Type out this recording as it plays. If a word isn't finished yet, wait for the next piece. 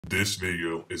This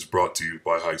video is brought to you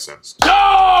by Hisense.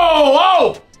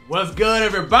 Oh! What's good,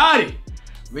 everybody?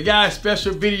 We got a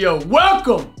special video.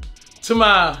 Welcome to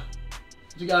my,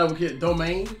 you got over here,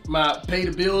 domain, my pay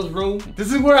the bills room.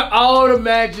 This is where all the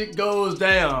magic goes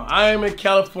down. I am in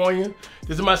California.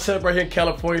 This is my setup right here in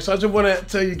California. So I just want to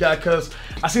tell you guys, because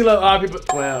I see a lot of people,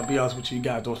 well, I'll be honest with you,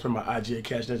 guys don't spend my IG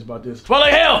cash that's about this. But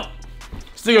like hell,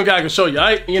 still gonna gotta show you,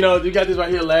 alright? You know, you got this right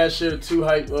here last year, 2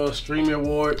 Hype Streaming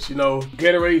Awards, you know.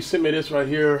 Gatorade sent me this right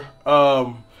here.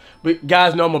 But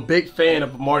guys know I'm a big fan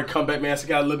of Marty Comeback, man. So I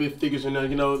got a little bit of figures in there,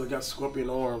 you know. I got Scorpion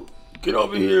arm. Get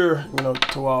over here, you know,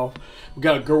 toe off. We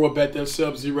got a girl up back there,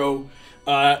 Sub-Zero.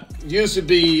 Used to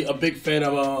be a big fan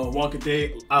of Walking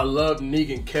Dead. I love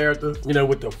Negan character, you know,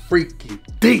 with the freaky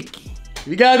deaky.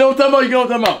 You guys know what I'm talking about? You know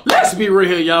what I'm talking about? Let's be real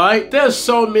here, y'all, right? There's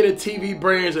so many TV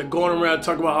brands that are going around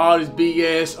talking about all this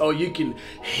BS. Oh, you can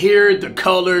hear the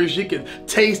colors, you can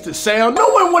taste the sound. No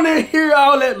one want to hear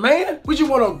all that, man. We just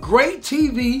want a great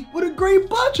TV with a great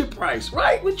budget price,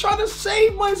 right? We're trying to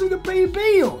save money so we can pay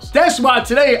bills. That's why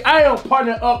today I am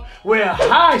partnering up with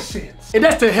Hisense. And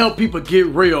that's to help people get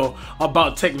real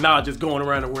about technology that's going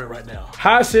around the world right now.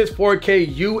 Hisense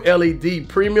 4K ULED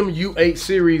Premium U8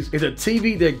 series is a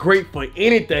TV that's great for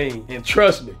anything. And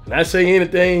trust me, when I say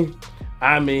anything,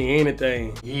 I mean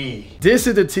anything. Yeah. This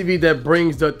is the TV that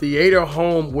brings the theater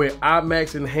home with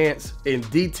IMAX Enhanced and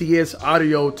DTS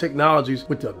audio technologies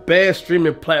with the best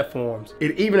streaming platforms.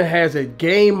 It even has a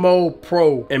game mode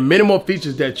pro and minimal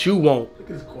features that you want. Look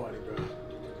at this quality, bro.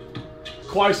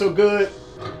 Quality so good.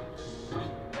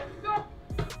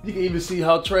 You can even see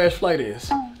how trash flight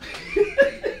is.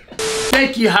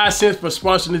 Thank you, Hisense, for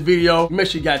sponsoring this video. Make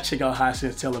sure you guys check out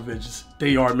Hisense televisions.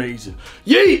 They are amazing.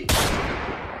 Yeet!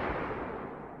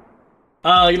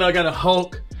 You know, I got a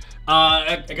Hulk.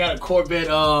 I got a Corvette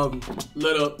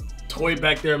little toy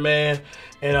back there, man.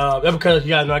 And that's because you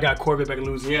guys know I got a Corvette back in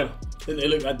Louisiana. They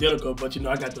look identical, but you know,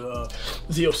 I got the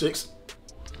Z06.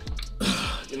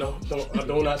 You know, I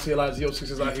do not see a lot of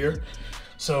Z06s out here.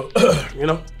 So, you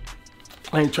know,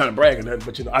 I ain't trying to brag or nothing,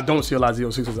 but you know, I don't see a lot of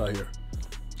Z06s out here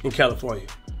in California.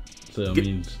 So that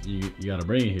means you gotta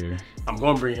bring it here. I'm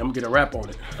gonna get a rap on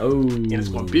it. Oh. And it's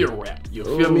gonna be a rap. You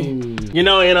feel me? You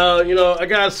know, and you know, I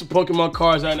got some Pokemon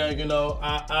cards out there, you know.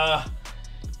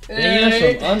 They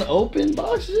have some unopened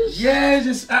boxes? Yeah, it's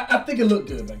just I think it looked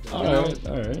good back there.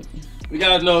 Alright. We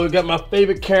gotta know, we got my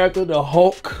favorite character, the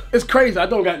Hulk. It's crazy, I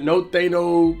don't got no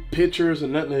Thanos pictures or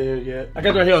nothing in here yet. I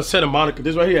got right here on Santa Monica.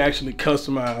 This right here actually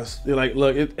customized. They're like,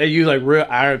 look, they use like real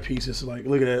iron pieces. Like,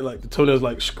 look at that, like the toenails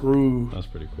like screwed. That's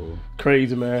pretty cool.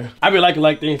 Crazy, man. I be liking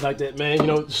things like that, man. You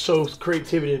know, it shows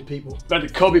creativity in people. Got the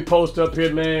Kobe poster up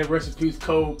here, man. Rest in peace,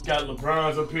 Kobe. Got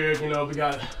LeBron's up here, you know. We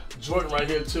got Jordan right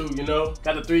here too, you know.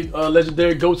 Got the 3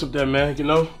 legendary GOATs up there, man, you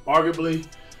know. Arguably,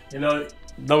 you know,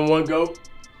 #1 GOAT.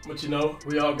 But you know,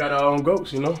 we all got our own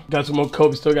GOATs, you know. Got some more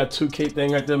Kobe, still got 2K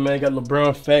thing right there, man. Got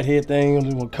LeBron fat head thing, what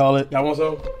you wanna call it. Got one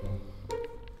some?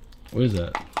 What is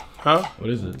that? Huh? What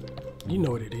is it? You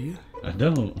know what it is. I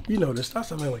don't. You know this. Stop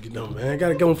something like you don't, man.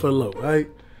 Gotta go for the low, right?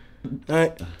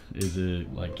 Alright. Is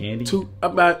it like candy? You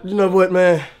know what,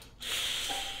 man?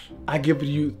 I give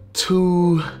you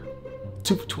two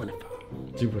for 25.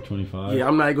 2 for 25? Yeah,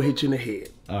 I'm not gonna hit you in the head.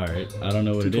 Alright, I don't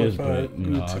know what it is, but you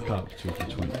know, I I'll cop 2 for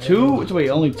 20. 2? Wait,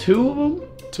 only 2 of them?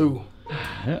 2.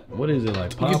 What is it,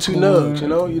 like popcorn? You get 2 nugs, you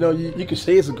know. You can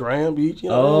say it's a gram each, you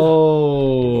know.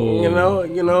 Oh. You know. I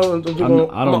don't know.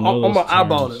 I'm gonna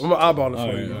eyeball it. I'm gonna eyeball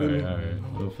it for you. Alright.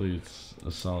 Hopefully it's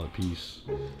a solid piece.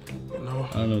 No.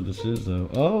 I don't know what this is though.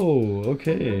 Oh,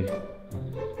 okay.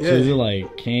 Yeah. So is it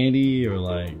like candy or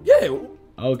like? Yeah.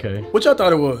 Okay. What y'all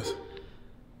thought it was?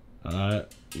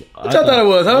 What y'all thought it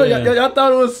was, huh? Yeah. Y'all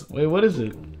thought it was... Wait, what is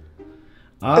it?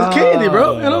 It's candy,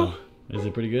 bro, you know? Is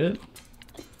it pretty good?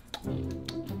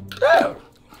 Yeah.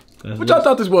 What y'all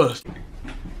thought this was?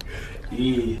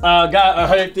 Yeah. Got a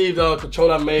 100 Thieves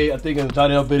controller I made, I think in a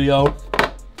Jonell video,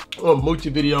 or a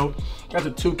Moochie video. Got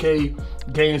the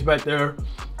 2K games back there,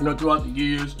 you know, throughout the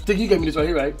years. I think you gave me this right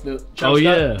here, right? The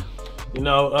yeah. You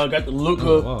know, got the Luca.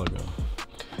 A while ago.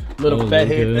 Little fat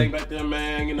head thing back there,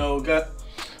 man. You know, got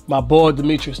my boy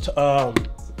Demetrius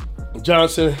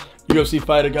Johnson, UFC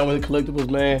fighter, got one of the collectibles,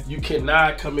 man. You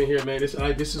cannot come in here, man. This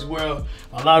is where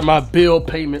a lot of my bill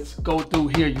payments go through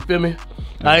here. You feel me?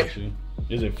 Right?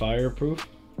 Is it fireproof?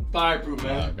 Fireproof,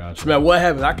 man. Gotcha. No matter what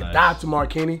happens, I could die tomorrow,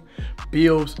 Kenny.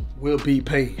 Bills will be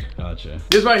paid. Gotcha.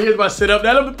 This right here is my setup.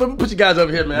 Now let me put you guys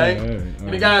over here, man. All right.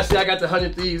 And the guys see I got the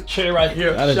 100 Thieves chair right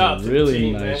here. That is Shout a really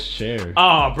team, nice man. chair.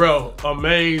 Oh, bro,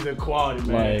 amazing quality,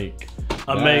 man. Like,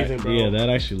 Amazing, bro. Yeah, that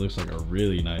actually looks like a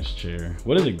really nice chair.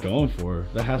 What is it going for?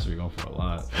 That has to be going for a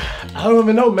lot. I don't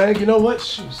even know, man. You know what?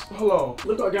 Shoot. Hold on.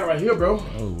 Look what I got right here, bro.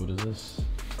 Oh, what is this?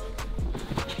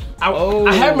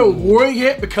 I haven't worn it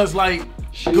yet because, like,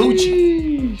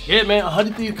 Gucci. Sheesh. Yeah, man.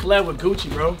 100 Thieves collab with Gucci,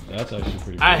 bro. That's actually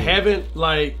pretty cool. I haven't,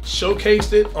 like,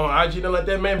 showcased it on IG and like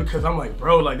that, man, because I'm like,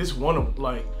 bro, like, this one of,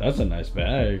 like. That's a nice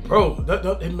bag. Bro,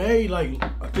 it made, like,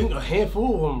 I think a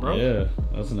handful of them, bro. Yeah,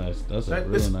 that's a nice. That's a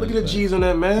really nice. Look at the G's on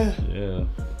that, man. Yeah.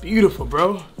 Beautiful,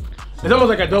 bro. It's almost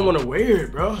like I don't want to wear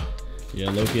it, bro. Yeah,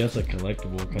 Loki, that's a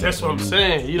collectible. Kind That's of what I'm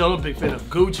saying. You know, I'm a big fan of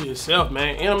Gucci itself,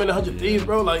 man. And I'm in the 100 Thieves,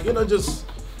 bro. Like, you know, just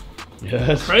Yeah,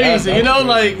 that's crazy. You know, crazy.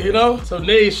 like, you know. So,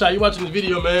 Nate, Shot, you watching this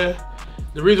video, man.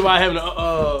 The reason why I haven't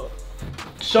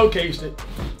showcased it,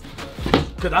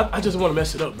 because I just want to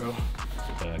mess it up, bro.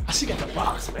 I see got the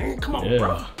box, man. Come on,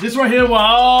 bro. This right here where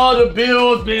all the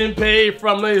bills being paid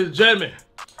from, ladies and gentlemen.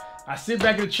 I sit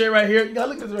back in the chair right here. You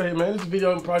gotta look at this right here, man. This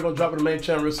video I'm probably gonna drop on the main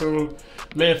channel real soon.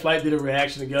 Me and Flight did a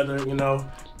reaction together, you know.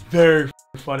 Very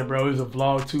funny, bro. It was a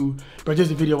vlog too. But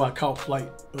just a video where I caught Flight.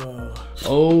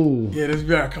 Oh. Yeah, this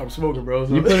video I caught him smoking, bro.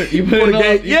 So You put it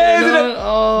on? Yeah,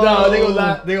 Oh. no, they gonna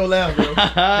laugh. They gonna laugh, bro. They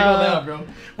gonna laugh, bro.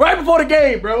 Right before the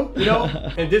game, bro. You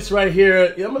know. And this right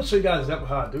here, yeah, I'm gonna show you guys exactly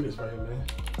how I do this right here, man.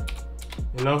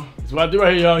 You know, that's what I do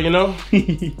right here, y'all. You know.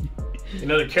 You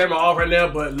know, the camera off right now,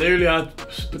 but literally I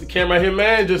put the camera right here,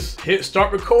 man. Just hit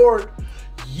start record.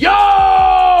 Yo,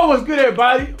 what's good,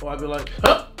 everybody? Or I'd be like,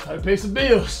 huh, time to pay some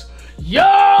bills.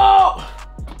 Yo.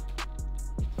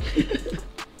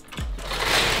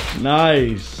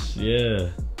 Nice.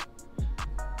 Yeah.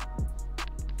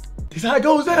 This is how it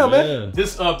goes down, Yeah. man.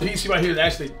 This PC right here is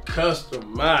actually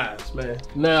customized, man.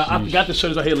 Now, I forgot to show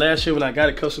this right here last year when I got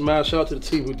it customized. Shout out to the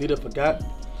team who did it, forgot.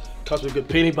 Cost me a good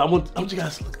penny, but I want you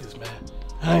guys to look at this, man.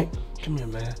 All right, come here,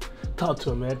 man. Talk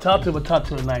to him, man. Talk to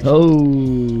him nice.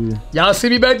 Oh. Y'all see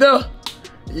me back there?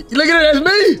 You look at it, that's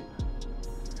me.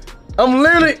 I'm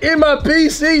literally in my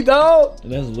PC, dog.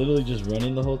 And that's literally just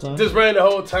running the whole time? Just ran the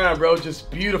whole time, bro.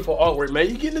 Just beautiful artwork, man.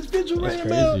 You getting this visual That's right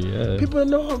now? crazy, yeah. People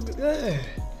know I'm yeah.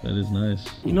 That is nice.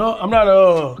 You know, I'm not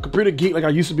a computer geek like I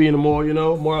used to be anymore, you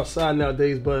know, more outside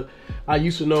nowadays, but I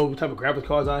used to know what type of graphics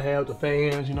cards I have, the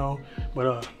fans, you know,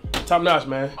 but top notch,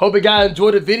 man. Hope you guys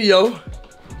enjoyed the video.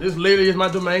 This literally is my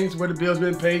domain. It's where the bill's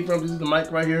been paid from. This is the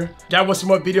mic right here. Y'all want some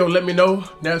more video, let me know.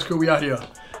 That's cool, we out here.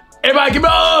 Everybody give me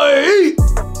a